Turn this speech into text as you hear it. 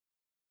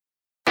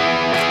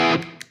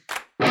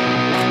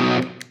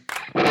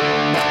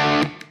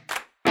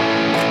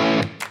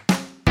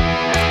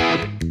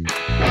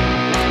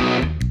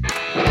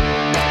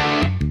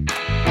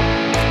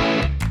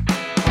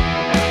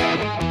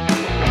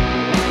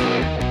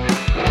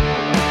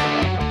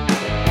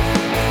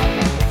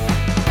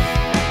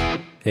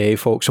Hey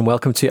folks, and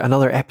welcome to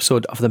another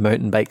episode of the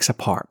Mountain Bikes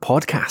Apart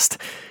podcast.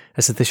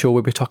 This is the show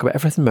where we talk about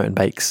everything mountain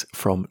bikes,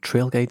 from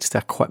trail guides to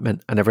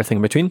equipment and everything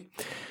in between.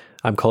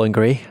 I'm Colin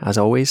Gray, as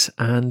always,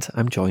 and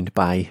I'm joined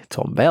by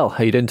Tom Bell.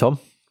 How you doing, Tom?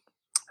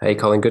 Hey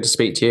Colin, good to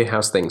speak to you.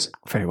 How's things?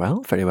 Very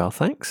well,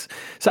 thanks.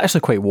 It's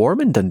actually quite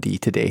warm in Dundee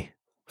today,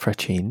 for a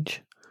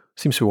change.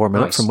 Seems to be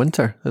warming up from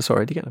winter. It's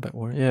already getting a bit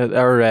warm. Yeah,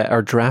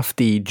 our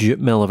drafty jute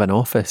mill of an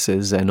office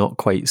is not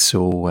quite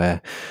so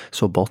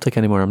Baltic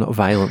anymore. I'm not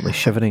violently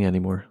shivering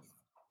anymore.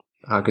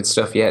 Good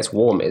stuff. Yeah, it's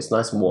warm. It's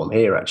nice and warm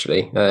here,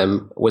 actually.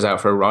 Was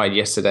out for a ride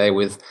yesterday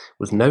with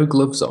no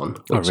gloves on,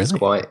 which is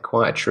quite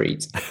a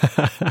treat.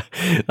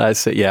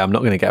 That's it. Yeah, I'm not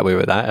going to get away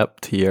with that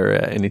up to here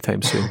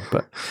anytime soon.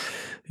 But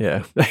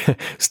yeah,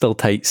 still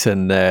tights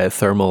and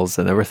thermals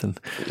and everything.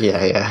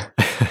 Yeah.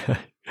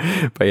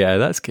 But yeah,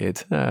 that's good.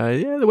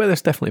 The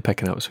weather's definitely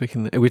picking up, so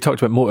we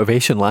talked about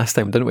motivation last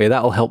time, didn't we?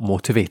 That'll help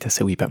motivate us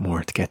a wee bit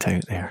more to get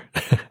out there.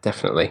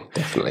 Definitely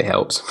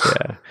helps.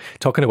 Yeah.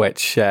 Talking of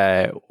which,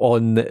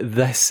 on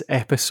this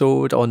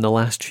episode, on the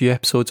last few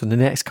episodes, on the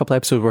next couple of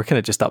episodes, we're kind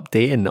of just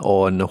updating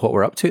on what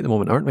we're up to at the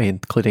moment, aren't we?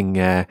 Including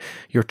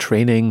your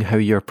training, how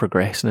you're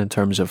progressing in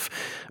terms of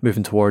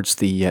moving towards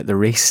the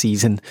race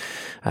season.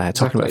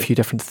 Talking about a few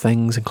different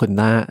things, including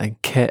that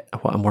and kit,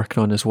 what I'm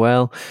working on as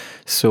well.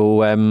 So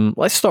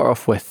let's start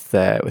off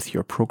with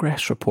your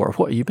progress report.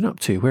 What have you been up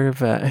to? Where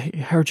have I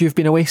heard you've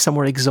been away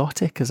somewhere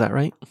exotic? Is that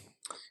right?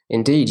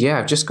 Indeed, yeah.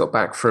 I've just got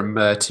back from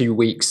 2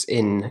 weeks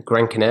in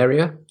Gran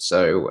Canaria,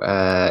 so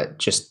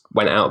just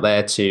went out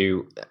there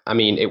to. I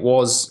mean, it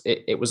was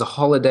a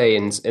holiday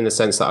in the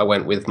sense that I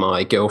went with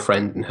my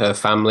girlfriend and her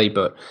family,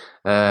 but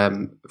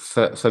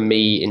for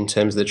me, in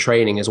terms of the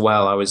training as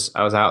well, I was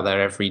out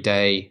there every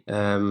day,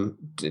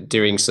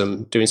 doing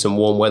some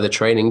warm weather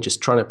training,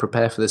 just trying to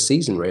prepare for the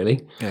season,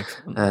 really.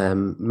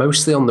 Excellent.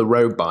 Mostly on the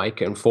road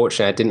bike.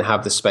 Unfortunately, I didn't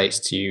have the space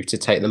to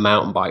take the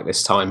mountain bike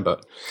this time,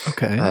 but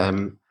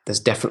there's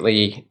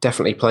definitely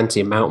plenty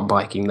of mountain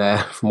biking there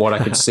from what I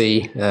could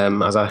see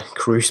as I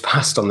cruised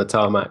past on the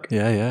tarmac.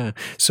 Yeah.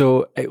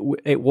 So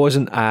it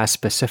wasn't a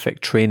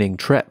specific training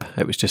trip.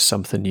 It was just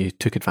something you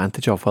took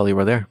advantage of while you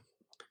were there.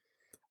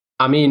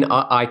 I mean,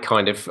 I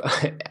kind of,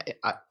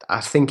 I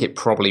think it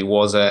probably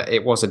was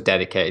a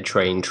dedicated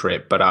train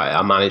trip, but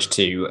I managed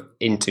to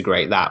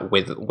integrate that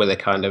with a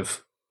kind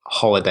of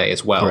holiday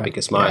as well,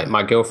 because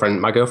my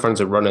girlfriend's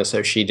a runner,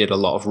 so she did a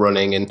lot of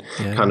running and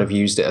kind of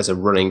used it as a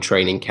running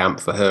training camp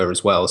for her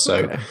as well.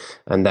 So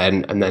and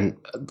then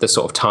the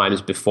sort of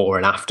times before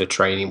and after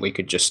training, we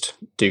could just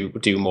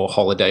do more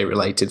holiday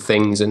related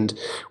things, and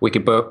we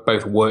could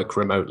both work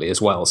remotely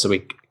as well. So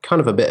we kind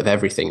of a bit of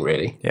everything,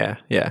 really.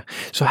 Yeah.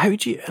 So how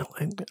do you?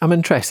 I'm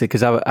interested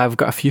because I've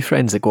got a few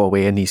friends that go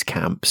away in these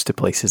camps to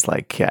places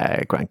like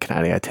Gran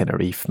Canaria,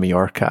 Tenerife,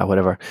 Mallorca,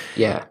 whatever.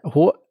 Yeah.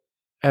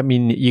 I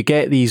mean, you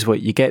get these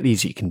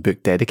you can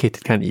book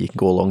dedicated, can't you? You can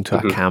go along to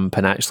a camp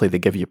and actually they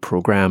give you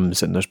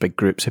programs and there's big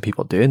groups of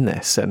people doing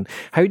this. And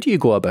how do you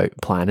go about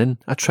planning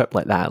a trip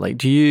like that? Like,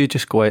 do you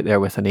just go out there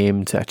with an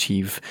aim to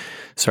achieve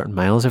certain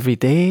miles every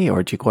day,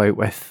 or do you go out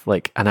with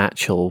like an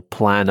actual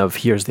plan of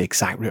here's the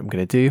exact route I'm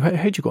going to do?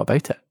 How do you go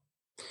about it?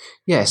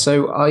 Yeah,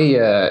 so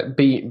I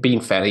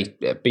being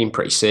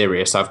pretty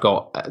serious. I've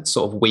got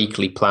sort of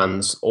weekly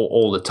plans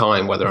all the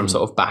time, whether I'm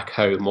sort of back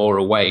home or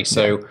away.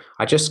 So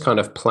I just kind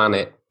of plan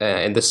it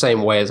in the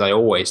same way as I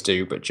always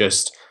do, but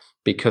just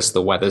because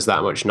the weather's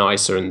that much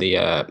nicer and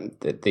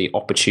the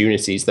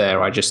opportunities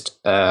there, I just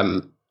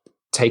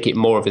take it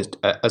more of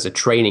as a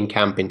training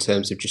camp in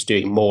terms of just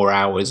doing more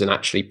hours and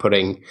actually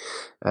putting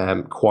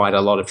quite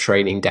a lot of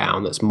training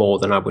down. That's more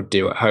than I would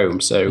do at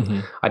home. So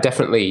I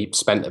definitely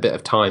spent a bit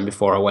of time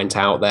before I went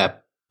out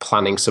there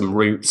planning some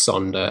routes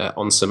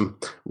on some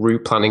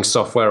route planning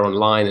software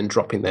online and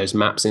dropping those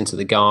maps into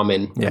the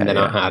Garmin.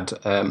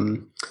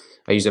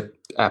 I use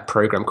a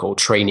program called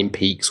Training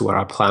Peaks where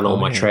I plan all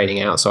my training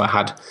out. So I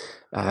had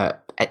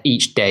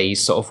each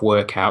day's sort of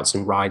workouts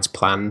and rides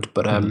planned,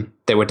 but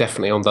they were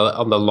definitely on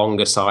the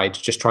longer side,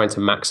 just trying to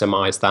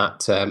maximize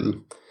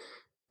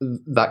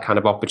that kind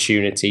of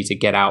opportunity to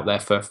get out there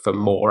for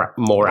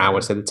more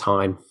hours at a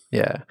time.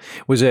 Yeah.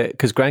 Was it,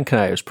 because Gran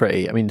Canaria is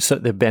pretty, I mean, so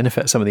the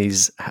benefit of some of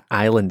these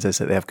islands is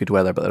that they have good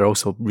weather, but they're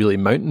also really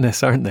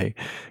mountainous, aren't they?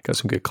 Got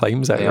some good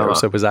climbs out there.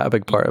 So was that a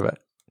big part of it?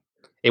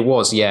 It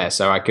was, yeah.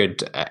 So I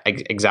could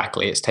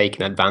exactly. It's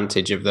taken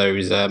advantage of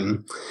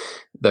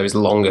those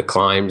longer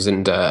climbs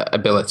and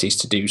abilities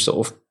to do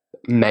sort of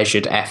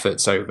measured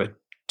efforts over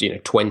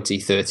 20,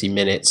 30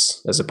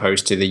 minutes, as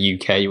opposed to the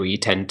UK where you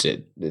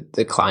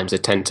the climbs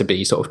tend to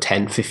be sort of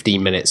 10,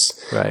 15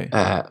 minutes, right?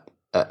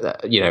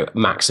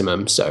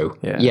 Maximum. So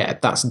yeah,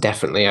 that's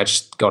definitely. I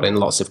just got in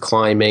lots of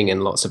climbing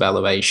and lots of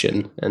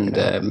elevation and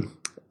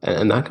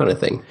that kind of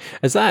thing.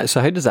 Is that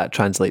so? How does that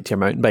translate to your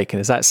mountain biking?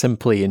 Is that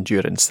simply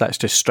endurance? That's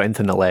just strength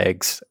in the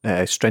legs,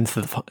 strength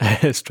of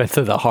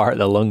the heart,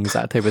 the lungs,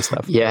 that type of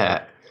stuff.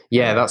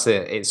 Yeah, that's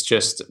it. It's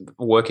just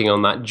working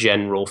on that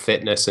general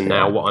fitness. And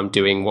now what I'm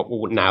doing,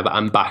 now that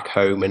I'm back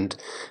home and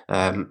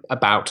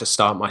about to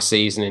start my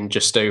season in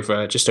just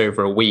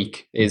over a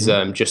week, is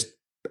just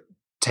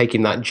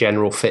taking that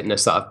general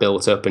fitness that I've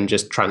built up and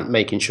just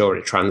making sure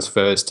it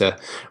transfers to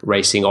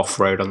racing off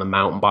road on the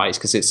mountain bikes,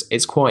 because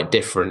it's quite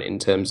different in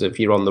terms of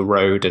you're on the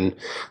road and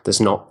there's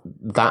not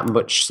that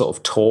much sort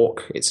of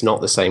torque. It's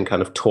not the same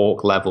kind of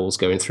torque levels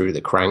going through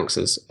the cranks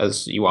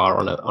as you are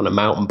on a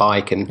mountain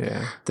bike, and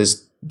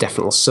there's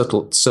definitely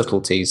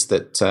subtleties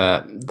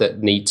that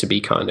need to be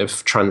kind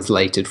of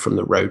translated from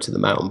the road to the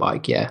mountain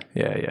bike. Yeah.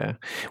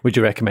 Would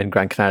you recommend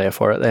Gran Canaria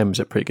for it then? Was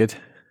it pretty good?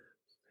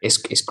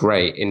 It's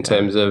great in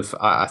terms of,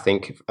 I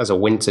think, as a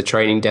winter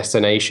training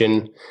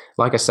destination.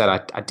 Like I said,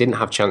 I didn't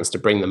have a chance to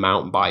bring the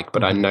mountain bike,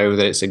 but I know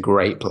that it's a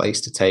great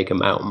place to take a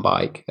mountain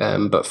bike.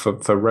 But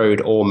for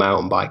road or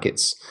mountain bike,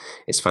 it's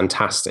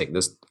fantastic.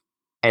 There's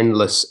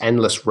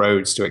endless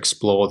roads to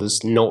explore.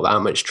 There's not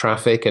that much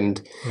traffic,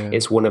 and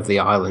it's one of the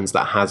islands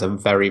that has a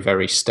very,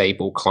 very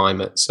stable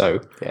climate.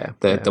 So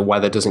the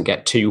weather doesn't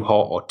get too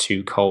hot or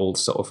too cold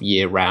sort of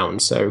year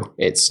round. So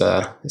it's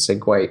a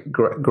great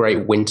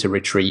winter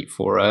retreat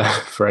for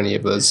any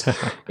of us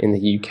in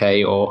the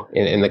UK or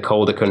in the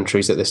colder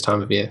countries at this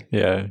time of year.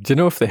 Yeah. Do you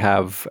know if they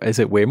have, is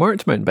it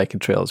waymarked mountain biking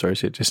trails, or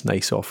is it just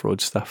nice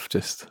off-road stuff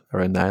just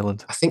around the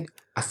island? I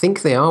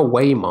think they are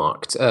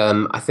waymarked.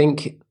 I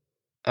think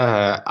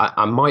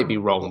I might be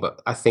wrong, but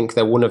I think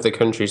they're one of the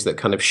countries that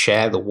kind of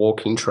share the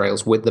walking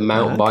trails with the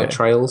mountain bike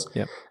trails.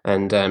 Yep.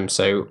 And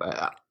so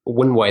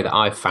one way that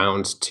I've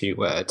found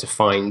to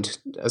find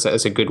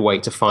as a good way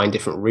to find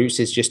different routes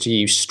is just to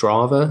use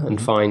Strava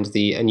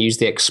and use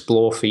the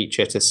explore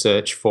feature to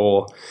search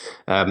for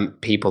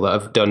people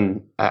that have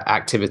done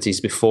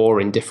activities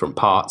before in different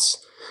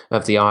parts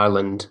of the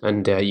island,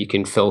 and you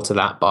can filter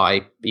that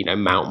by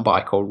mountain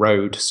bike or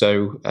road.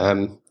 So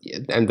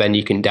and then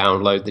you can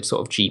download the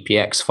sort of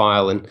GPX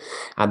file and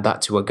add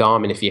that to a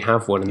Garmin if you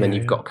have one, and then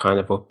you've got kind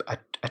of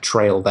a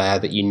trail there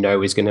that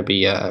is going to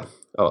be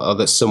or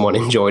that someone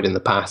enjoyed in the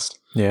past.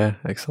 Yeah,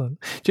 excellent.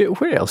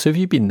 Where else have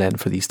you been then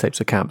for these types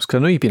of camps? Because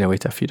I know you've been away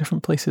to a few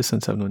different places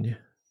since I've known you.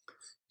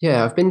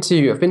 Yeah, I've been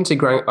to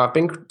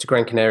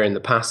Gran Canaria in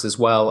the past, as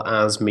well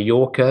as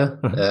Mallorca.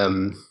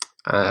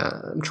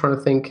 I'm trying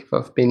to think if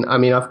I've been. I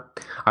mean,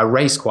 I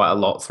race quite a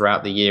lot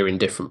throughout the year in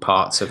different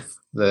parts of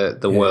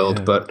the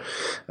world, but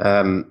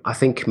I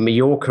think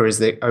Mallorca is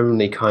the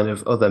only kind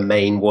of other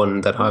main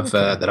one that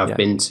I've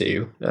been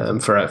to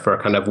for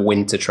a kind of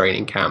winter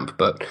training camp.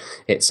 But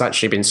it's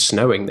actually been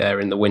snowing there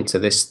in the winter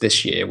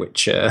this year,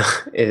 which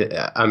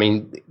I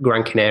mean,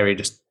 Gran Canaria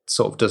just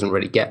sort of doesn't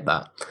really get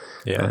that.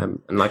 Yeah,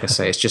 and like I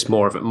say, it's just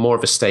more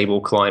of a stable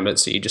climate,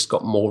 so you just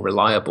got more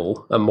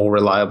reliable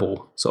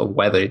sort of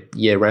weather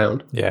year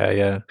round.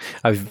 Yeah.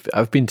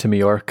 I've been to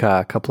Mallorca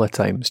a couple of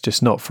times,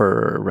 just not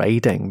for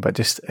riding, but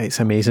just it's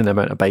amazing the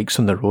amount of bikes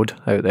on the road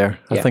out there.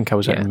 I think I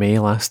was in May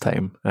last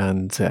time,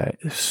 and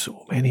there's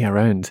so many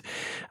around.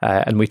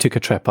 And we took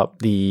a trip up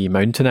the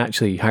mountain.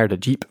 Actually, hired a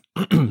Jeep,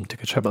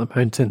 took a trip up the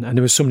mountain, and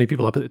there was so many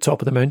people up at the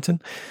top of the mountain.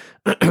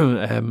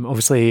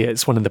 Obviously,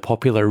 it's one of the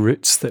popular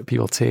routes that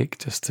people take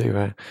just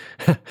to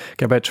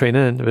get about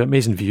training, and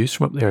amazing views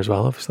from up there as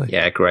well, obviously.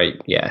 Yeah,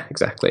 great. Yeah,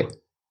 exactly.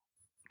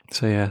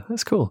 So yeah,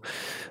 that's cool.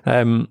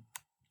 Do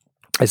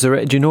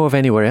you know of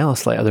anywhere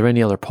else? Like, are there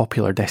any other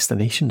popular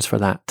destinations for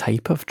that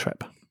type of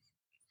trip?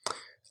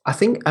 I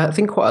think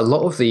quite a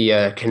lot of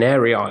the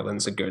Canary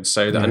Islands are good.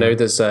 So I know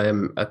there's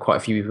quite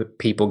a few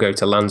people go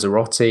to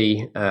Lanzarote.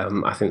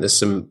 I think there's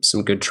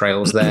some good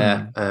trails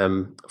there.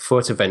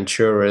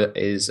 Fuerteventura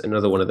is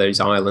another one of those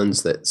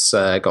islands that's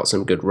got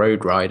some good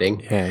road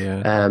riding.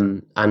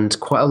 And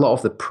quite a lot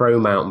of the pro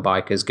mountain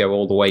bikers go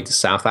all the way to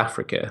South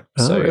Africa,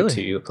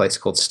 to a place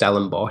called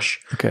Stellenbosch.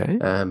 Okay.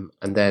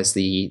 And there's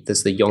the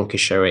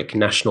Jonkeshoek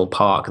National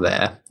Park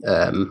there,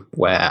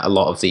 where a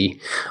lot of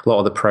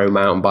the pro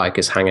mountain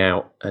bikers hang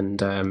out.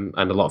 And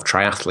a lot of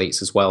triathletes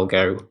as well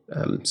go.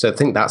 So I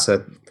think that's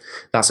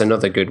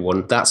another good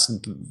one. That's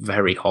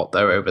very hot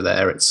though over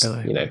there. It's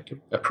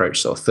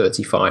approach sort of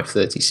 35,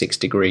 36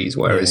 degrees,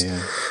 whereas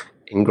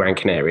in Gran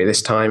Canaria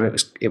this time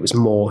it was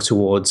more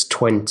towards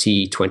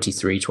 20,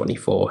 23,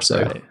 24.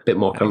 So a bit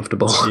more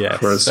comfortable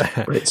for us.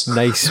 It's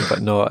nice,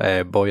 but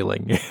not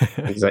boiling.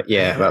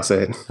 Yeah, that's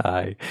it.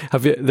 Aye.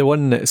 Have you the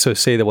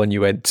one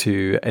you went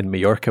to in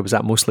Mallorca? Was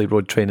that mostly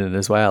road training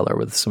as well, or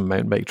with some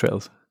mountain bike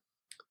trails?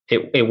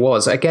 It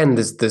was. Again,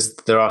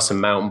 there are some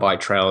mountain bike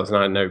trails, and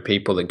I know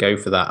people that go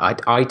for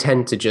that. I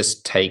tend to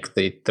just take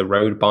the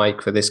road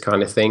bike for this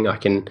kind of thing. I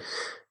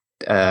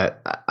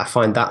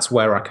find that's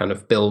where I kind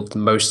of build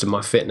most of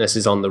my fitness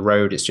is on the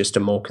road. It's just a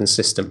more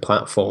consistent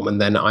platform,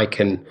 and then I've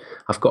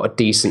got a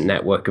decent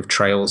network of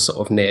trails sort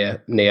of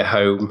near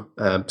home,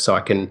 so I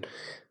can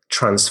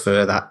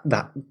transfer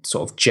that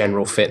sort of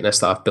general fitness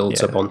that I've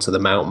built up onto the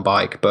mountain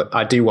bike. But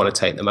I do want to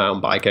take the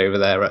mountain bike over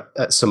there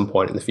at some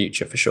point in the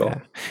future for sure. Yeah.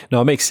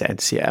 No, it makes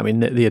sense. Yeah, I mean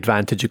the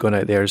advantage of going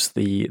out there is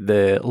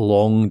the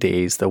long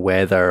days, the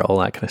weather, all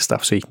that kind of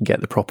stuff, so you can get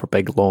the proper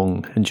big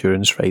long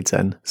endurance rides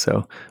in.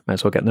 So might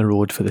as well get on the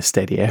road for the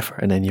steady effort,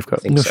 and then you've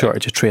got no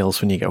shortage of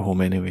trails when you get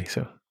home anyway.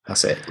 So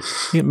that's it.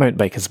 Mountain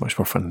bike is much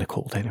more fun in the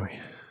cold anyway.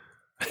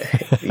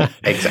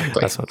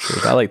 Exactly. That's not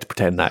true. But I like to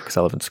pretend that because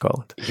I live in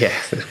Scotland. Yeah,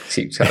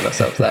 keep telling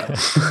ourselves that.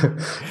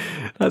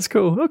 That's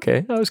cool.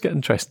 Okay, I was getting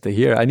interested to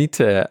hear. I need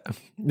to.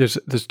 There's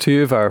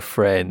two of our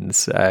friends,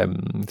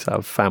 sort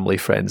of family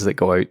friends that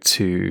go out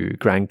to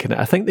Gran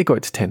Canaria. I think they go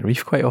out to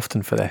Tenerife quite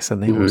often for this,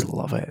 and they always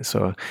love it.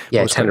 So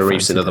yeah,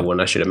 Tenerife's another one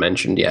I should have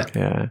mentioned. Yeah,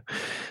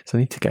 So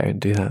I need to go out and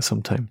do that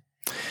sometime.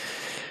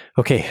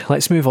 Okay,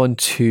 let's move on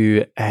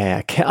to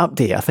a kit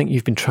update. I think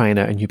you've been trying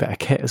out a new bit of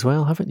kit as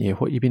well, haven't you?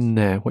 What you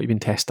been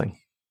testing?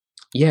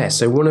 Yeah,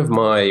 so one of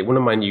my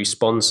new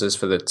sponsors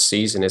for the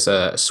season is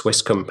a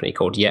Swiss company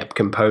called Yep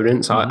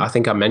Components. I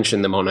think I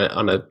mentioned them on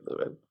a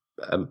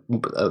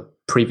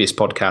previous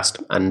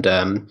podcast,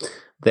 and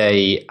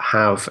they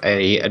have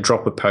a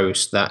dropper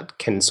post that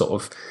can sort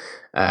of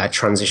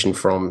transition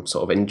from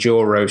sort of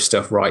enduro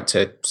stuff right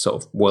to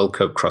sort of World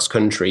Cup cross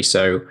country.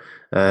 So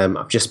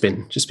I've just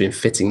been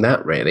fitting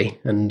that really,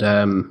 and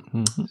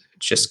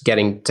just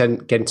getting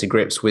to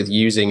grips with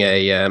using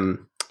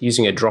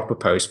a dropper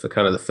post for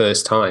kind of the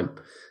first time.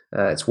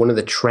 It's one of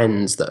the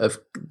trends that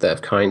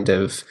have kind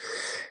of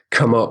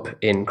come up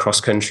in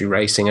cross country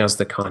racing as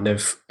the kind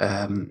of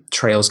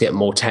trails get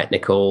more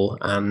technical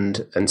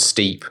and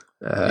steep.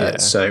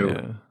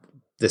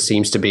 There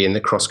seems to be in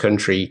the cross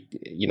country,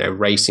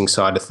 racing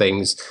side of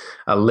things,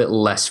 a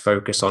little less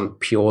focus on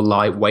pure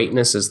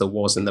lightweightness as there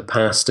was in the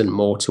past, and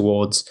more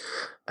towards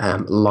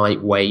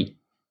lightweight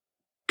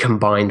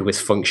combined with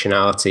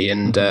functionality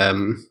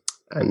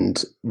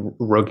and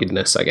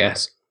ruggedness, I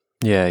guess.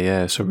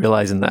 Yeah. So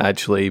realizing that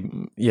actually,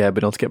 being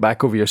able to get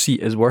back over your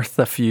seat is worth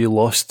a few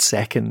lost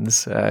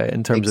seconds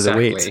in terms of the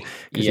weight,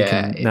 because you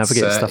can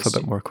navigate stuff a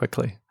bit more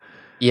quickly.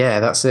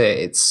 Yeah, that's it.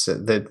 It's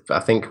I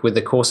think with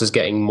the courses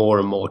getting more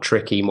and more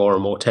tricky, more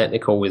and more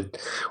technical with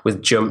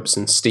jumps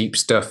and steep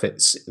stuff,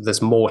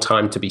 there's more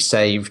time to be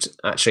saved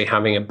actually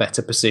having a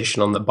better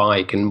position on the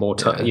bike and more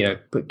time,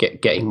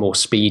 getting more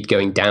speed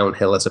going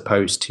downhill as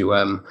opposed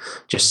to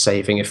just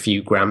saving a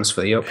few grams for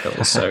the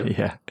uphill. So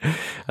yeah,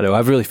 I know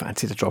I've really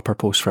fancied a dropper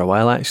post for a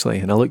while actually,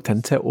 and I looked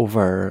into it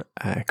over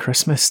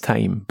Christmas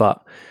time,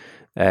 but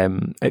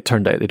it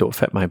turned out they don't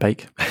fit my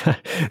bike.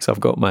 So I've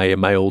got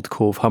my old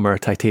Cove Hummer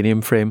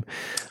titanium frame.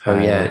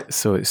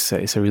 So it's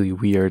a really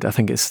weird, I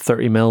think it's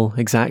 30 mil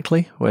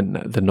exactly, when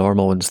the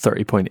normal one's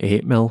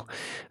 30.8 mil.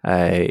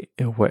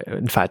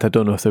 In fact, I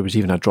don't know if there was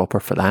even a dropper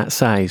for that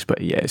size,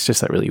 but yeah, it's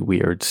just a really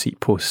weird seat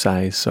post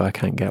size, so I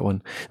can't get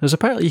one. There's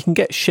apparently you can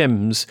get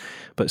shims,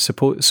 but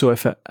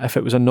if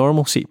it was a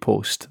normal seat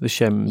post, the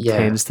shim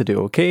tends to do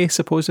okay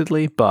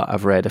supposedly, but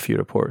I've read a few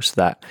reports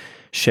that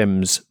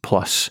shims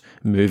plus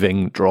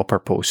moving dropper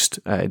post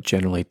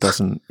generally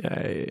doesn't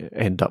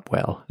end up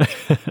well.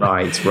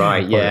 Right.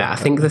 Yeah, I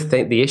think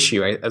the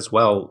issue as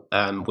well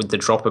with the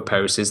dropper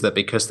post is that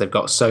because they've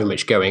got so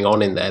much going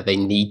on in there, they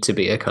need to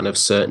be a kind of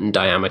certain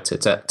diameter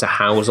to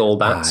house all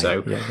that.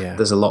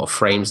 There's a lot of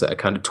frames that are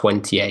kind of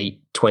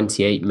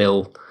 28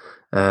 mil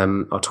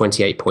or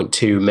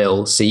 28.2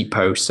 mil seat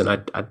posts, and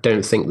I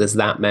don't think there's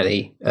that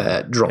many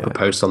dropper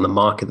posts on the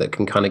market that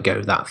can kind of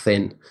go that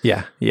thin.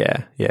 Yeah.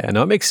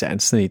 No, it makes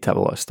sense. They need to have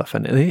a lot of stuff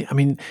in it. I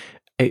mean,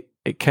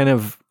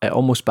 it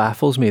almost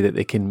baffles me that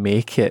they can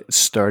make it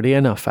sturdy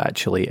enough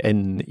actually,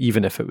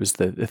 even if it was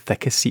the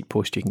thickest seat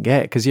post you can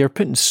get, because you're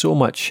putting so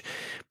much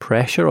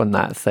pressure on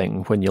that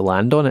thing when you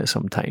land on it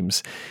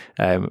sometimes,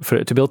 for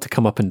it to be able to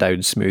come up and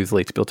down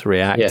smoothly, to be able to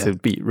react, to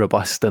be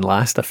robust and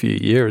last a few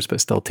years but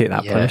still take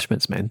that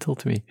punishment's mental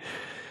to me.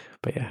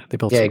 But they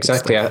build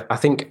exactly. I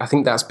think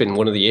that's been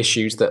one of the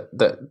issues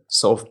that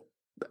sort of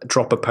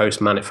dropper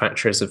post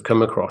manufacturers have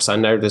come across. I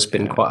know there's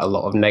been quite a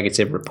lot of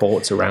negative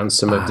reports around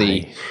some of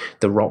the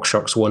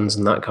RockShox ones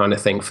and that kind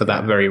of thing for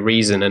that very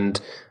reason.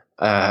 And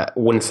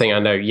one thing I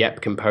know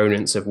Yep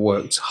Components have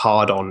worked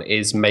hard on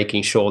is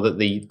making sure that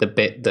the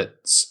bit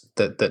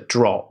that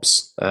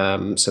drops,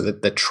 so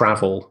that the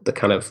travel, the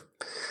kind of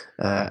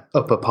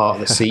upper part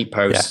of the seat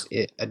post,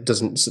 it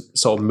doesn't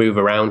sort of move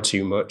around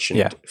too much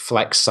and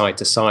flex side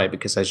to side,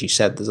 because as you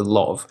said, there's a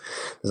lot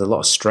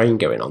of strain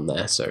going on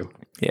there. So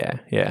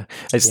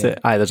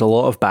there's a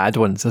lot of bad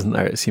ones, isn't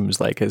there? It seems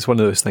like it's one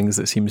of those things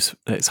that seems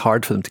it's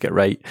hard for them to get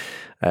right.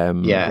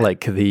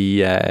 Like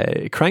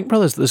the Crank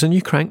Brothers, there's a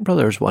new Crank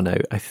Brothers one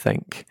out, I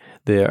think.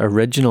 The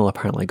original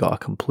apparently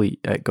got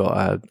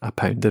a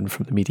pounding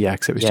from the media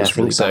because it was just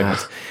really bad,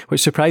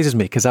 which surprises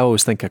me because I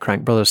always think a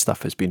Crank Brothers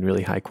stuff has been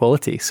really high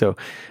quality. So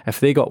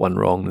if they got one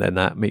wrong, then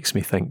that makes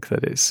me think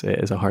that it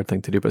is a hard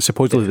thing to do. But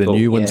supposedly the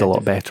new one's a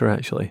lot better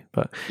actually.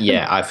 But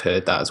I've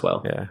heard that as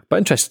well. Yeah, but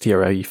interested to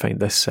hear how you find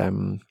this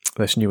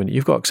this new one that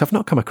you've got, because I've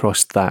not come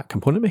across that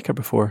component maker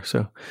before.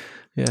 So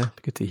yeah,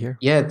 good to hear.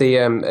 Yeah, the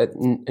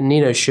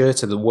Nino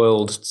Schurter, the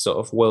world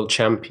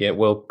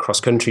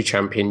cross-country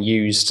champion,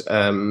 used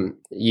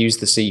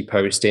the seat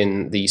post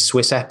in the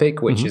Swiss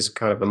Epic, which is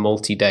kind of a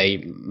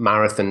multi-day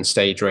marathon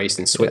stage race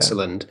in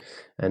Switzerland.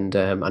 And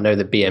I know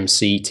the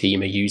BMC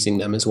team are using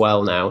them as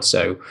well now.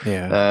 So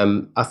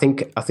I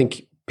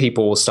think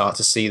people will start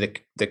to see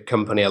the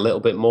company a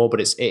little bit more, but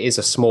it is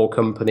a small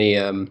company,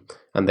 and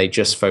they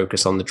just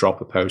focus on the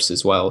dropper post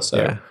as well.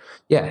 So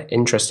Yeah,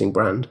 interesting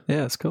brand.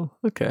 Yeah, it's cool.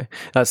 Okay.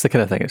 That's the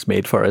kind of thing it's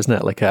made for, isn't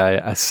it? Like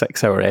a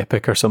 6-hour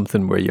epic or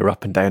something where you're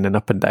up and down,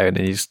 and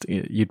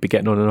you'd be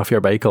getting on and off your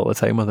bike all the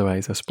time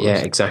otherwise, I suppose. Yeah,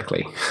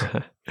 exactly.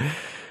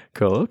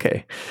 Cool.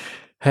 Okay.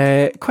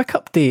 Quick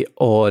update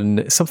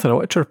on something I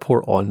wanted to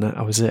report on.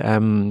 I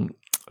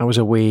was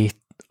away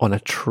on a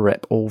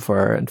trip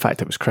over, in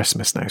fact, it was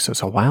Christmas now, so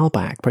it's a while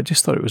back, but I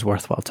just thought it was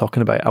worthwhile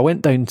talking about. I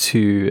went down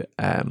to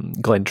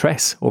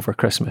Glentress over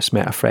Christmas,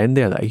 met a friend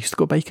there that I used to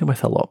go biking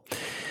with a lot.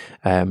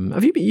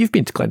 You've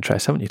been to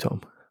Glentress, haven't you,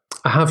 Tom?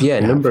 I have,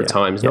 a number of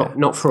times. Yeah.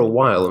 Not for a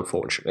while,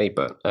 unfortunately,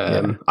 but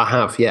I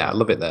have. Yeah, I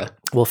love it there.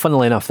 Well,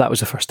 funnily enough, that was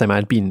the first time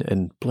I'd been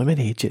in blooming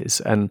ages,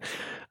 and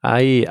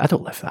I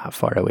don't live that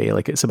far away.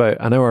 Like, it's about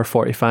an hour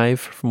 45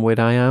 from where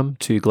I am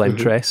to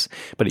Glentress,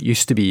 but it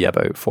used to be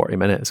about 40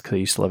 minutes because I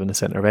used to live in the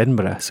centre of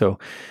Edinburgh. So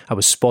I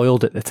was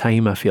spoiled at the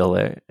time. I feel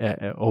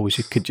that always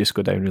you could just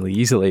go down really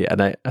easily,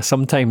 and I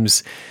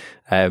sometimes.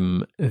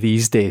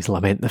 These days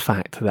lament the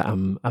fact that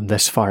I'm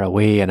this far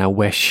away, and I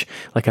wish,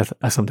 like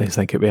I sometimes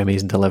think it'd be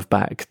amazing to live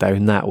back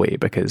down that way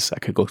because I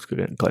could go to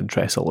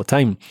Glentress all the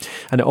time.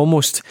 And I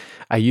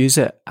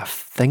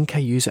think I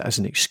use it as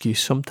an excuse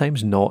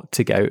sometimes not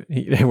to get out.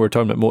 We were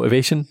talking about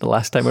motivation the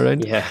last time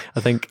around. Yeah. I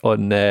think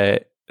on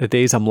the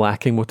days I'm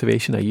lacking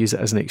motivation, I use it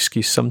as an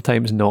excuse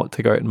sometimes not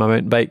to go out on my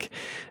mountain bike.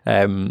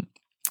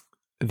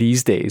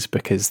 These days,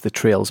 because the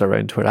trails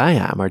around where I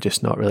am are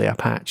just not really a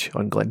patch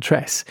on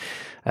Glentress.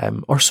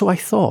 Or so I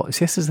thought.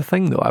 See, this is the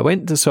thing though. I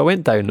went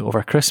down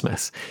over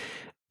Christmas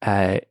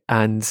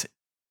and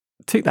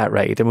took that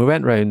ride, and we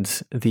went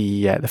round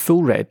the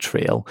full red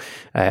trail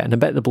and a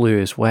bit of the blue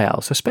as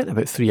well. So I spent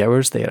about 3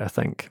 hours there, I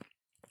think.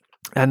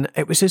 And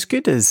it was as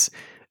good as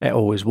it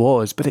always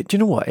was. But do you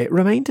know what? It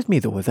reminded me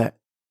though that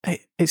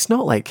it's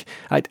not like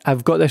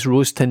I've got this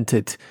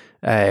rose-tinted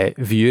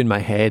view in my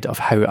head of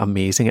how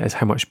amazing it is,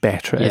 how much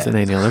better it is than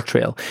any other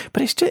trail.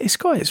 But it's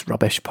got its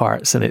rubbish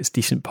parts and its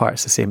decent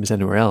parts, the same as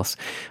anywhere else.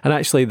 And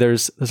actually,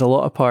 there's a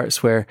lot of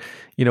parts where,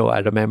 I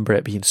remember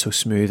it being so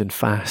smooth and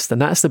fast, and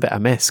that's the bit I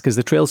miss, because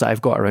the trails that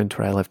I've got around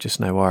where I live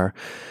just now are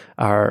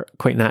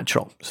quite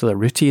natural. So they're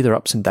rooty, they're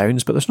ups and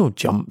downs, but there's no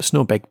jumps,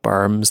 no big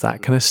berms,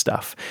 that kind of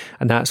stuff.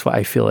 And that's what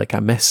I feel like I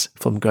miss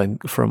from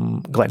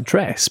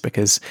Glentress,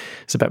 because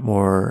it's a bit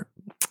more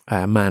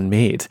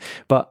man-made.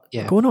 But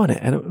going on it,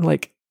 and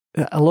like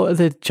a lot of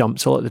the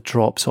jumps, a lot of the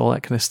drops, all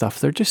that kind of stuff,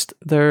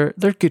 they're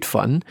good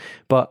fun,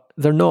 but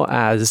they're not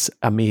as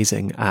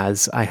amazing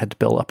as I had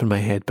built up in my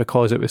head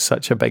because it was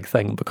such a big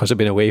thing, because I've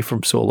been away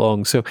from so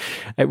long. So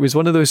it was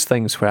one of those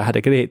things where I had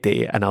a great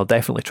day, and I'll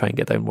definitely try and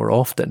get down more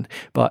often.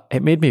 But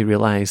it made me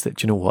realise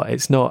that,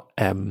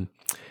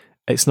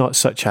 it's not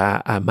such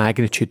a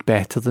magnitude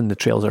better than the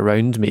trails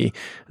around me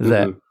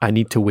that I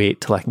need to wait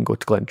till I can go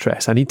to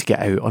Glentress. I need to get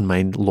out on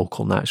my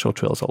local natural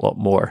trails a lot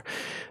more.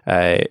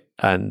 So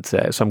I'm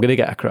going to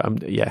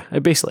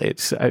get basically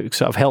it's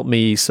sort of helped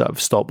me sort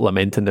of stop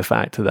lamenting the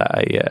fact that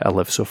I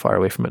live so far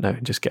away from it now,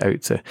 and just get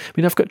out to,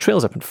 I've got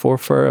trails up in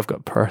Forfar, I've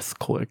got Perth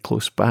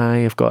close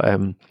by, I've got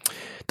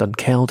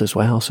Dunkeld as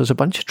well. So there's a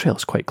bunch of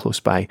trails quite close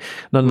by.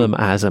 None of them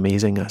as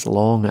amazing, as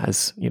long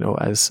as,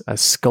 as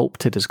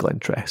sculpted as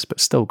Glentress,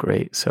 but still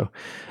great. So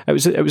it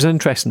was an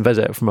interesting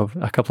visit from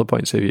a couple of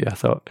points of view, I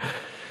thought.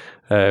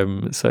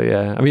 What's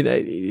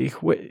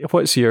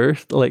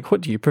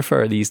what do you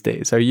prefer these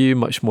days? Are you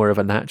much more of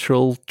a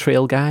natural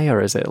trail guy, or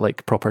is it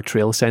like proper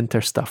trail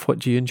centre stuff? What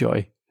do you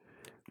enjoy?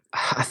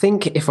 I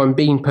think, if I'm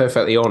being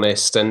perfectly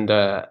honest, and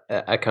a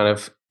kind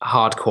of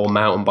hardcore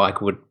mountain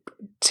biker would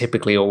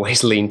typically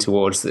always lean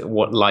towards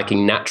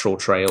liking natural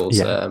trails,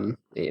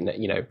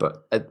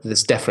 but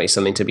there's definitely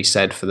something to be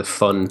said for the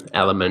fun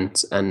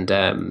element and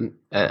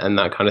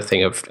that kind of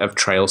thing of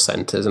trail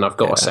centers. And I've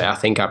got to say, I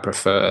think I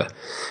prefer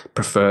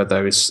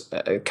those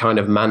kind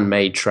of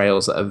man-made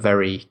trails that are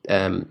very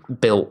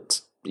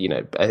built,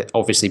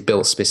 obviously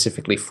built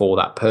specifically for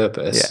that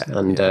purpose.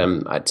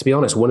 To be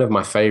honest, one of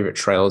my favorite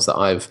trails that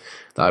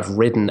I've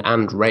ridden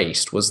and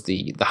raced was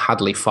the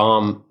Hadley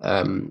Farm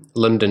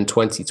London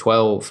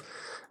 2012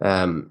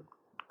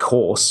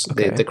 course,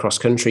 the cross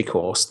country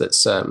course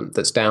that's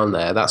down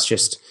there.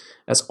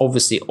 That's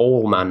obviously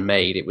all man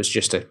made. It was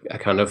just a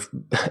kind of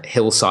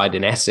hillside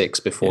in Essex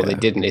before they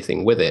did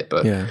anything with it.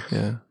 But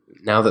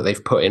now that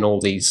they've put in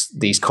all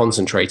these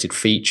concentrated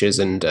features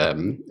and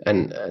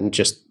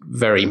just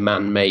very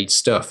man made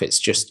stuff, it's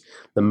just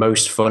the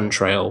most fun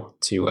trail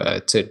to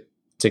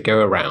go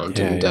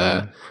around.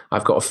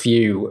 I've got a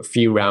few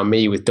around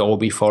me with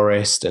Dalby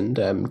Forest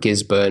and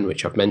Gisborne,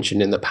 which I've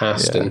mentioned in the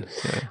past.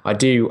 I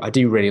do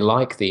really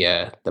like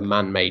the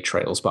man-made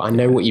trails, but I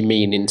know what you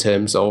mean in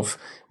terms of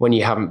when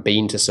you haven't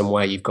been to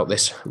somewhere, you've got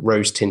this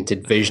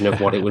rose-tinted vision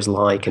of what it was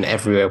like and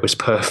everywhere was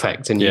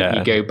perfect, and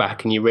you go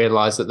back and you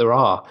realise that there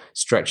are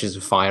stretches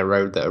of fire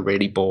road that are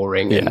really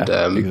boring.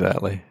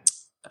 Exactly.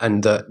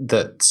 And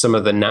that some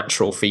of the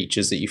natural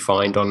features that you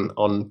find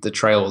on the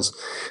trails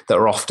that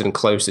are often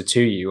closer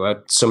to you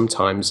are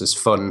sometimes as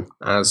fun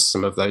as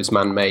some of those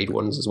man-made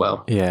ones as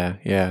well. Yeah.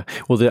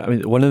 Well,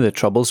 one of the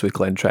troubles with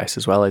Glentress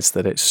as well is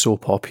that it's so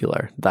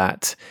popular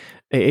that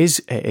It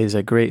is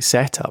a great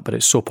setup, but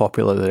it's so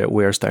popular that it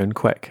wears down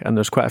quick. And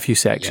there's quite a few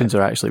sections that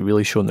are actually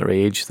really showing their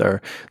age.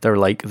 They're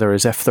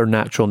as if they're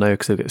natural now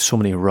because they've got so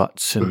many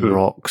ruts and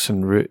rocks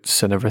and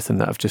roots and everything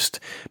that have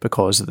just,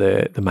 because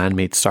the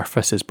man-made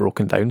surface is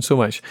broken down so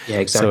much. Yeah,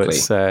 exactly.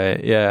 So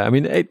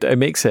it's it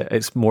makes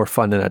it's more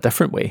fun in a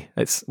different way.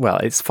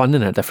 It's fun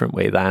in a different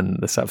way than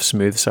the sort of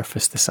smooth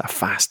surface, the sort of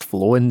fast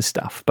flowing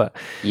stuff. But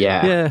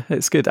yeah,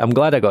 it's good. I'm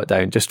glad I got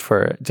down just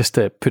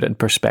to put it in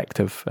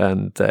perspective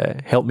and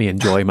help me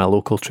enjoy my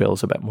local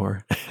trails a bit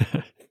more.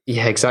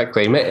 Yeah,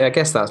 exactly. I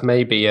guess that's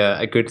maybe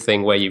a good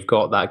thing where you've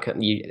got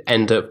that, you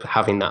end up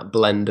having that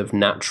blend of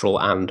natural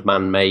and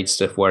man-made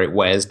stuff where it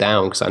wears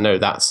down. Because I know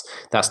that's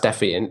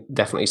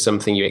definitely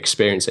something you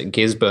experience at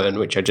Gisborne,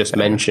 which I just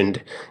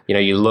mentioned.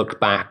 You look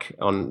back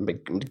on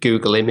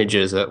Google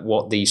Images at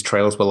what these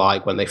trails were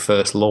like when they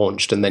first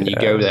launched, and then you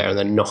go there and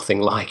they're nothing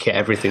like it.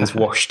 Everything's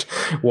washed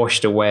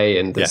away,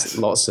 and there's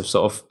lots of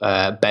sort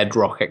of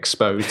bedrock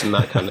exposed and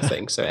that kind of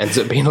thing. So it ends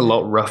up being a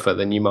lot rougher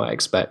than you might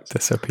expect.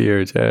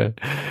 Disappeared, yeah.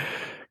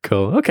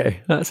 Cool.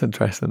 Okay, that's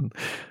interesting.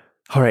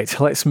 All right,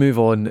 let's move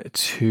on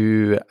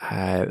to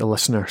the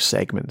listener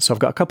segment. So I've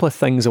got a couple of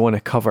things I want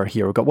to cover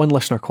here. We've got one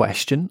listener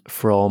question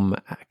from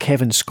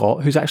Kevin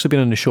Scott, who's actually been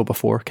on the show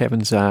before.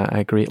 Kevin's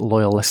a great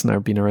loyal listener,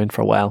 been around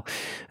for a while.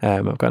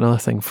 I've got another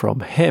thing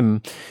from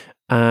him,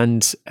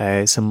 and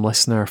some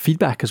listener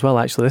feedback as well.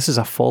 Actually, this is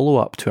a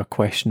follow-up to a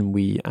question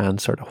we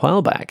answered a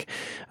while back.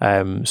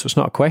 So it's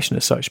not a question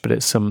as such, but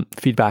it's some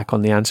feedback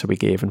on the answer we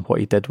gave and what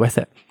he did with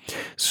it.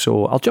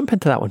 So I'll jump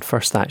into that one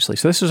first, actually.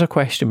 So this was a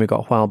question we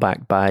got a while back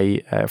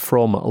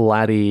from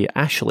Larry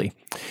Ashley.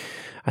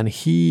 And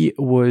he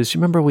was,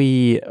 remember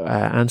we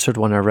answered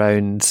one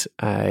around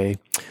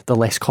the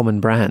less common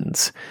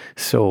brands.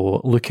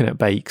 So looking at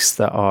bikes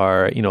that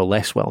are,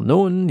 less well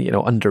known,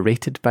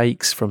 underrated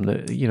bikes from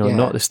the,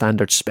 not the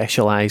standard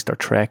Specialized or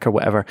Trek or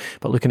whatever,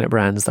 but looking at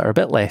brands that are a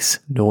bit less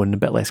known, a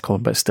bit less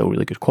common, but still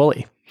really good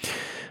quality.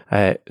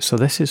 So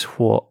this is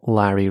what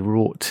Larry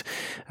wrote.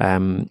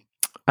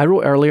 I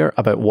wrote earlier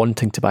about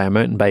wanting to buy a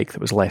mountain bike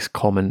that was less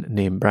common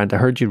name brand. I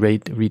heard you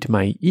read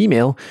my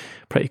email.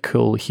 Pretty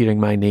cool hearing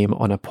my name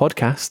on a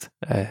podcast.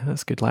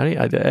 That's good, Larry.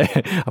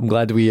 I'm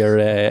glad we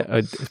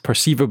are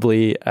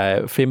perceivably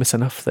famous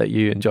enough that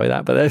you enjoy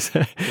that. But it's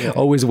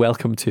always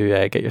welcome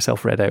to get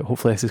yourself read out.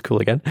 Hopefully this is cool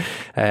again.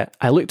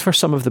 I looked for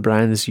some of the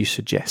brands you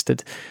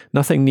suggested.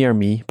 Nothing near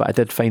me, but I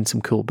did find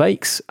some cool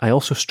bikes. I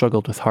also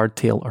struggled with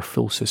hardtail or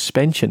full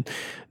suspension.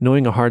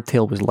 Knowing a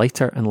hardtail was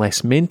lighter and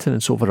less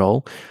maintenance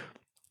overall,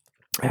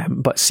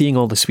 but seeing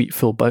all the sweet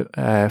full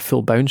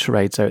bounce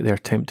rides out there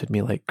tempted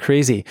me like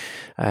crazy.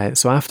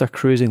 So after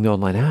cruising the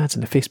online ads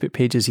and the Facebook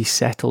pages, he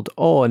settled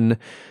on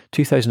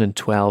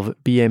 2012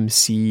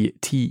 BMC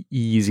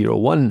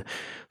TE01.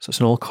 So it's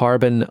an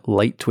all-carbon,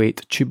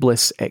 lightweight,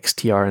 tubeless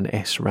XTR and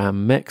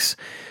SRAM mix.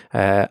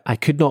 I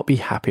could not be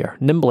happier.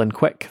 Nimble and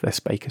quick, this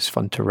bike is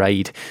fun to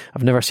ride.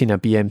 I've never seen a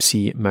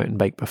BMC mountain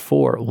bike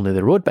before, only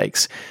the road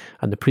bikes.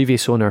 And the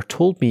previous owner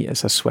told me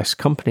it's a Swiss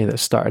company that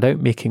started out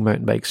making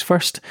mountain bikes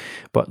first,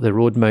 but the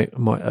road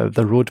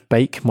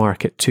bike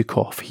market took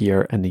off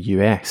here in the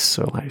US.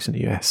 So Larry's in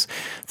the US.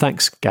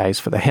 Thanks, guys,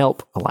 for the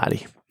help,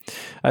 Larry.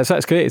 So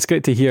that's great. It's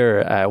great to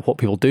hear what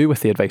people do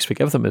with the advice we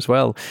give them as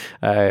well.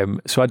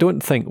 So I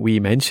don't think we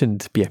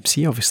mentioned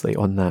BMC, obviously,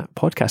 on that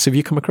podcast. Have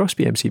you come across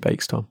BMC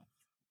bikes, Tom?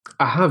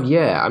 I have,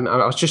 yeah.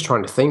 I was just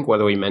trying to think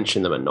whether we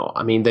mentioned them or not.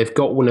 I mean, they've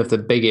got one of the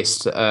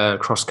biggest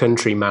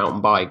cross-country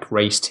mountain bike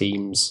race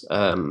teams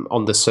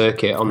on the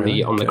circuit, on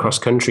the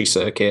cross-country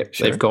circuit.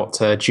 Sure. They've got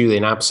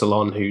Julian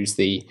Absalon, who's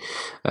the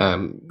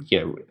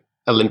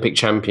Olympic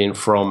champion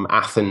from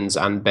Athens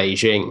and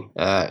Beijing,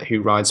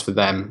 who rides for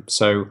them.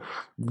 So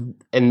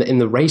in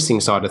the racing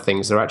side of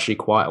things, they're actually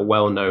quite a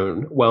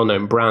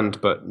well-known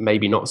brand, but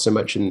maybe not so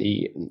much in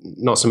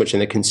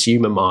the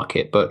consumer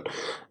market. But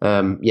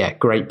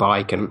great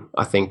bike, and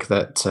I think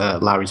that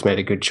Larry's made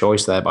a good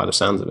choice there by the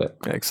sounds of it.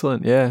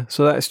 Excellent, yeah.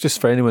 So that's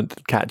just for anyone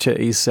to catch it.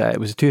 It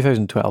was a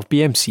 2012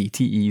 BMC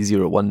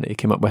TE01 that he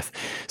came up with.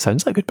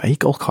 Sounds like a good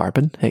bike, all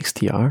carbon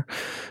XTR.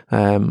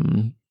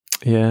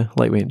 Yeah,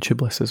 lightweight and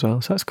tubeless as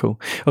well. So that's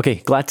cool. Okay,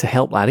 glad to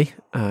help, Larry.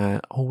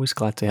 Always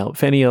glad to help.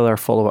 If any other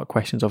follow-up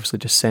questions, obviously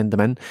just send them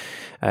in.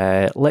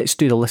 Let's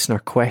do the listener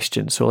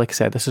question. So like I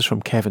said, this is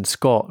from Kevin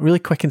Scott. Really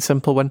quick and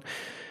simple one.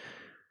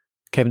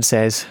 Kevin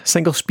says,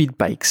 single speed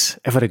bikes,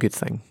 ever a good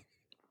thing?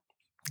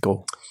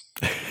 Go.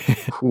 I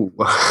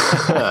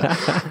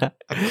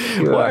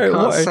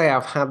can't say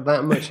I've had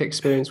that much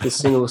experience with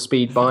single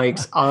speed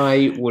bikes.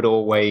 I would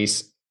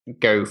always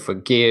go for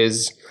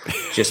gears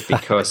just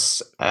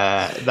because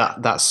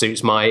that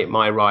suits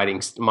my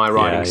riding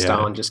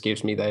style and just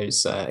gives me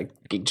those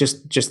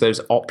just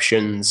those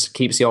options,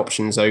 keeps the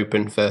options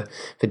open for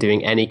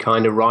doing any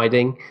kind of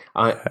riding.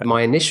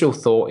 My initial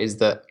thought is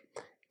that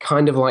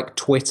kind of like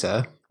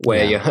Twitter,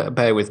 where you're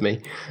bear with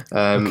me,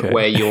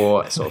 where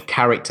you're sort of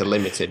character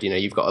limited.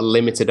 You've got a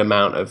limited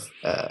amount of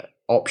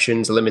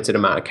options, a limited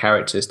amount of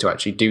characters to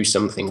actually do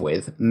something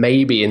with.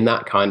 Maybe in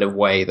that kind of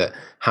way, that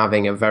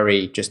having a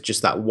very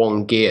just that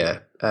one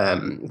gear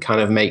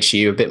kind of makes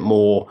you a bit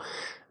more,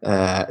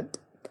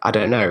 I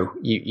don't know,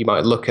 you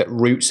might look at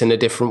routes in a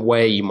different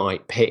way. You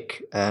might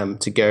pick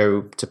to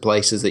go to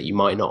places that you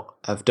might not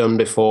have done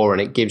before,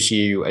 and it gives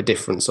you a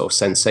different sort of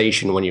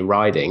sensation when you're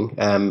riding.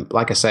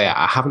 Like I say,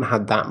 I haven't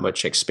had that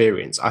much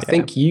experience. I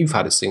think you've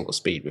had a single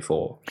speed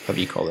before. Have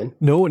you, Colin?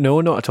 No,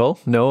 not at all.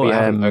 No,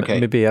 Okay.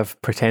 Maybe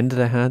I've pretended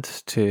I had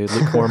to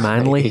look more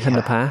manly in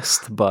the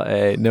past,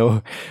 but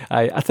no,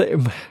 I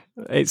think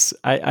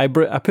I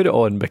put it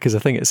on because I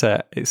think it's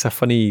a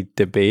funny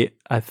debate.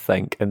 I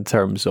think in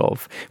terms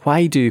of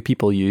why do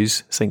people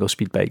use single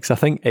speed bikes. I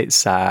think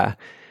it's a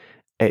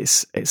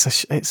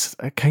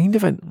kind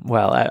of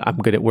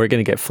we're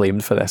gonna get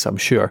flamed for this, I'm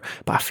sure,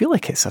 but I feel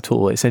like it's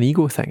an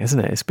ego thing, isn't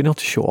it? It's being able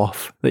to show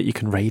off that you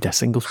can ride a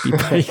single speed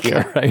bike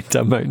around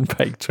a mountain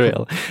bike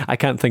trail. I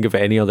can't think of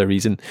any other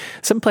reason.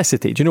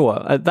 Simplicity. Do you know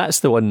what? That's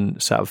the one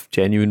sort of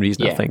genuine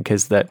reason I think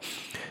is that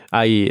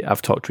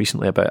I've talked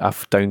recently about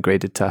I've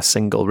downgraded to a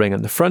single ring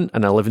on the front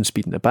and 11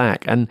 speed in the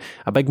back, and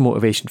a big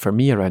motivation for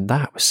me around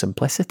that was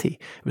simplicity.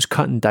 It was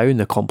cutting down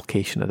the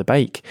complication of the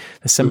bike.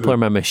 The simpler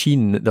my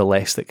machine, the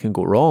less that can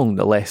go wrong,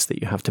 the less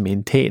that you have to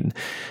maintain.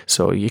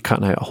 So you're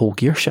cutting out a whole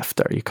gear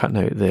shifter, you're cutting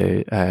out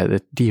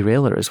the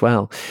derailleur as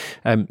well.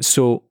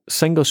 So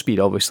single speed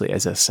obviously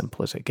is as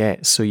simple as it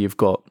gets. So you've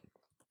got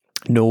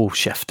no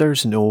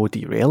shifters, no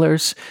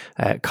derailleurs,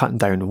 cutting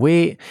down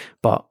weight,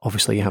 but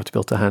obviously you have to be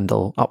able to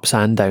handle ups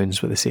and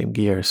downs with the same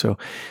gear. So,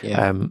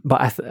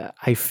 but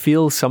I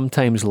feel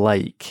sometimes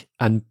like,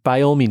 and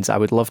by all means, I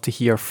would love to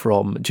hear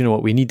from. Do you know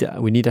what we need?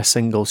 We need a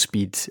single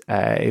speed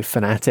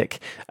fanatic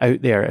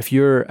out there. If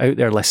you're out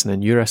there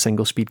listening, you're a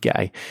single speed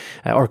guy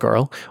or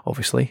girl,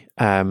 obviously.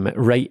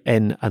 Write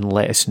in and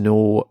let us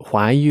know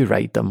why you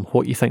ride them,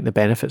 what you think the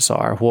benefits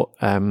are.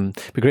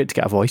 It'd be great to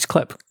get a voice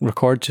clip,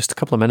 record just a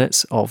couple of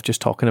minutes of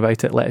just talking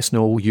about it. Let us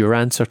know your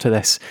answer to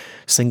this.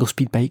 Single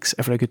speed bikes,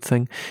 ever a good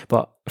thing?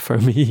 But for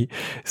me,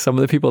 some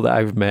of the people that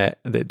I've met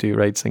that do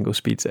ride single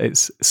speeds,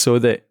 it's so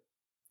that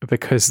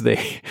because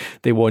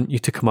they want you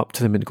to come up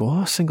to them and go,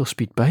 "Oh, single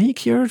speed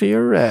bike, you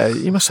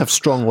must have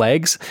strong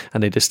legs,"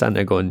 and they just stand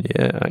there going,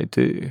 "Yeah, I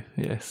do.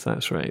 Yes,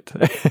 that's right."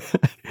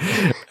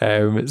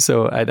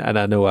 So and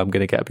I know I'm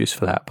going to get abuse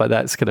for that, but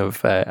that's kind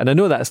of and I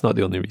know that's not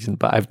the only reason,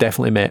 but I've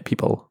definitely met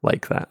people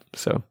like that.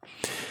 So.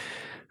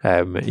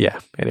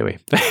 Anyway,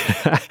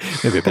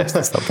 maybe best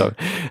to stop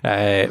talking.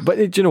 But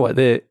do you know what?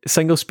 The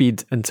single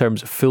speed, in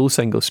terms of full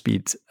single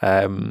speed,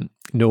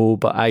 no,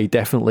 but I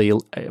definitely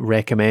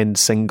recommend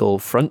single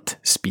front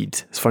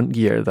speed. Front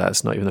gear,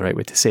 that's not even the right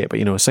way to say it, but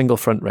a single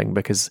front ring,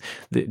 because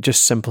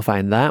just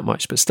simplifying that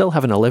much, but still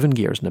having 11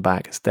 gears in the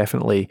back has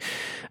definitely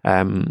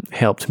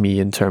helped me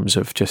in terms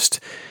of just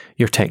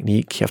your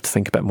technique. You have to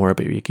think a bit more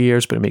about your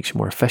gears, but it makes you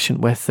more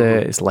efficient with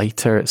it. It's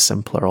lighter, it's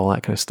simpler, all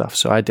that kind of stuff.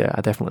 So I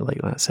definitely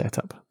like that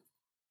setup.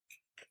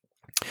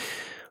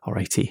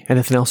 Alrighty.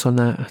 Anything else on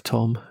that,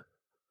 Tom?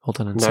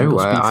 Hold on. No,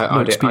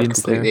 I'd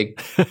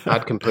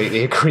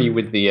completely agree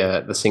with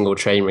the single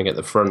chainring at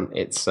the front.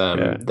 It's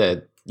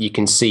you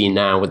can see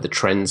now with the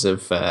trends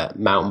of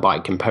mountain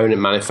bike component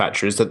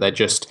manufacturers that they're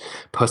just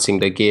putting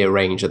the gear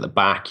range at the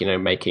back,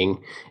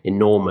 making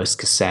enormous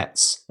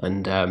cassettes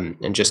and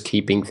just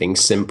keeping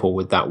things simple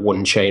with that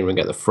one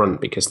chainring at the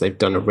front, because they've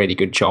done a really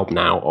good job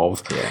now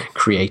of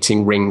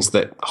creating rings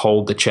that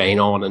hold the chain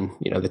on, and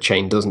the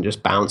chain doesn't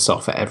just bounce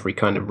off at every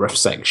kind of rough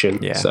section.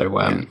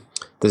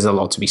 There's a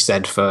lot to be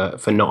said for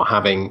not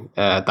having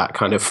that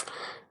kind of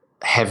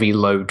heavy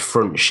load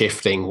front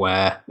shifting,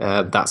 where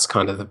that's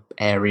kind of the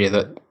area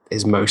that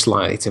is most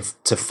likely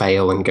to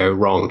fail and go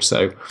wrong.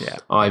 So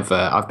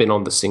I've been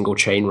on the single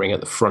chain ring at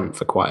the front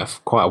for quite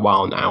a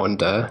while now,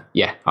 and I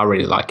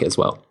really like it as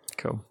well.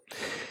 Cool.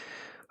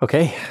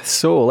 Okay,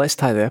 so let's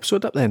tie the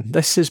episode up then.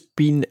 This has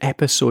been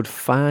episode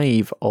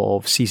 5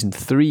 of season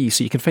 3.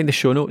 So you can find the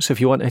show notes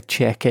if you want to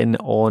check in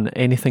on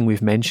anything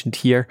we've mentioned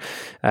here.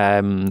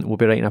 We'll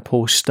be writing a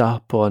post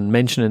up on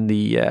mentioning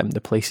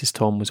the places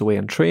Tom was away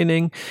on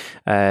training.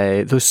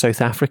 Those South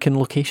African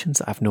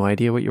locations, I have no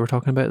idea what you were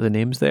talking about, the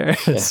names there.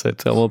 So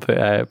Tom will put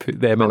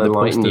them in the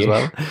post as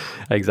well.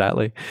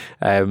 Exactly.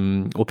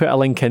 We'll put a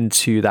link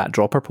into that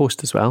dropper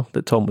post as well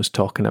that Tom was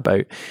talking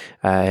about.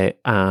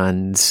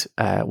 And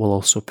we'll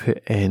also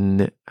put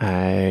in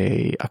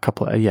a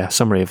couple of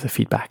summary of the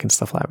feedback and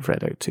stuff like I've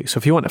read out too. So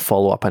if you want to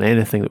follow up on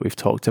anything that we've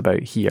talked about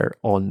here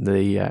on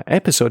the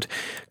episode,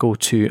 go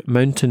to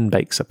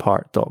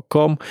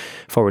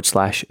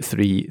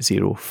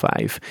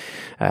mountainbikesapart.com/305.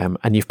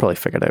 And you've probably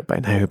figured out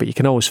by now, but you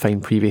can always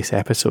find previous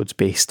episodes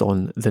based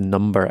on the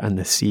number and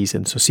the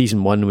season. So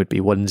season 1 would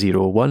be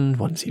 101,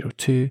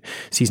 102.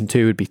 Season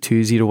 2 would be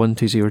 201,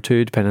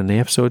 202, depending on the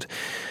episode.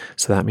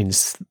 So that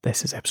means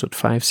this is episode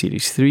 5,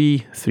 series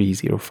 3,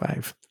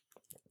 305.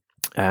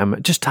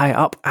 Just tie it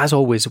up. As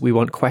always, we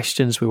want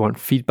questions, we want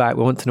feedback,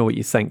 we want to know what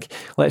you think.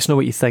 Let us know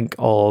what you think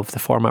of the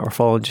format we're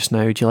following just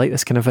now. Do you like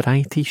this kind of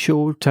variety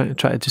show? Try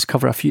to just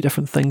cover a few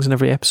different things in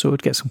every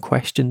episode, get some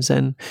questions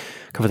in,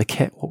 cover the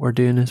kit, what we're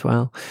doing as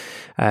well.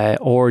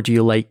 Or do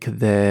you like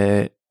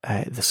the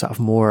the sort of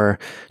more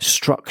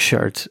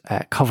structured,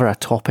 cover a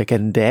topic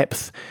in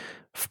depth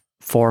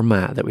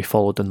format that we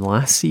followed in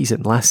last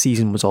season. Last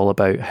season was all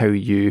about how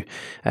you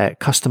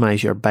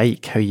customize your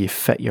bike, how you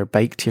fit your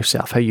bike to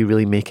yourself, how you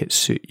really make it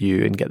suit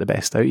you and get the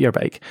best out of your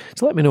bike.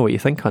 So let me know what you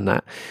think on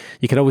that.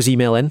 You can always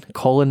email in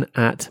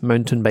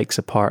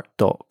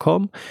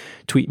colin@mountainbikesapart.com,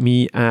 tweet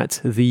me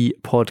at the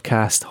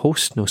podcast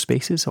host, no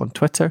spaces, on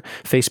Twitter.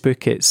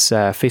 Facebook, it's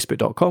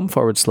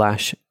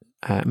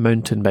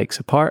facebook.com/Mountain Bikes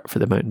Apart for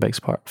the Mountain Bikes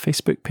Apart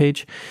Facebook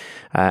page.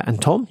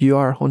 And Tom, you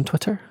are on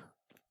Twitter?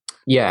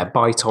 Yeah,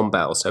 by Tom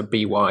Bell, so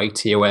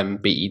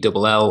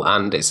ByTombell,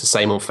 and it's the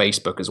same on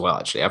Facebook as well,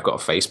 actually. I've got a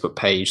Facebook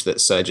page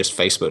that's just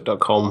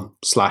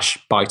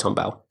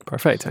facebook.com/bytombell.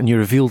 Perfect. And you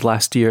revealed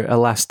last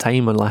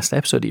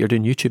episode that you're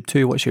doing YouTube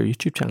too. What's your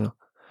YouTube channel?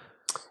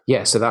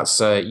 Yeah, so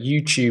that's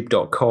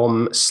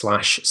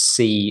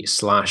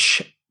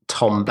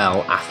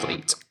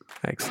youtube.com/c/TomBellAthlete.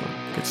 Excellent.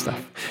 Good stuff.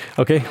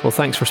 Okay, well,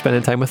 thanks for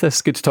spending time with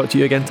us. Good to talk to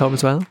you again, Tom,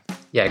 as well.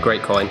 Yeah,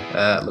 great, Colin.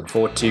 Look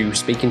forward to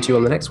speaking to you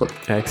on the next one.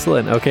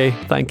 Excellent. Okay,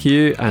 thank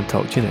you, and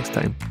talk to you next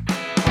time.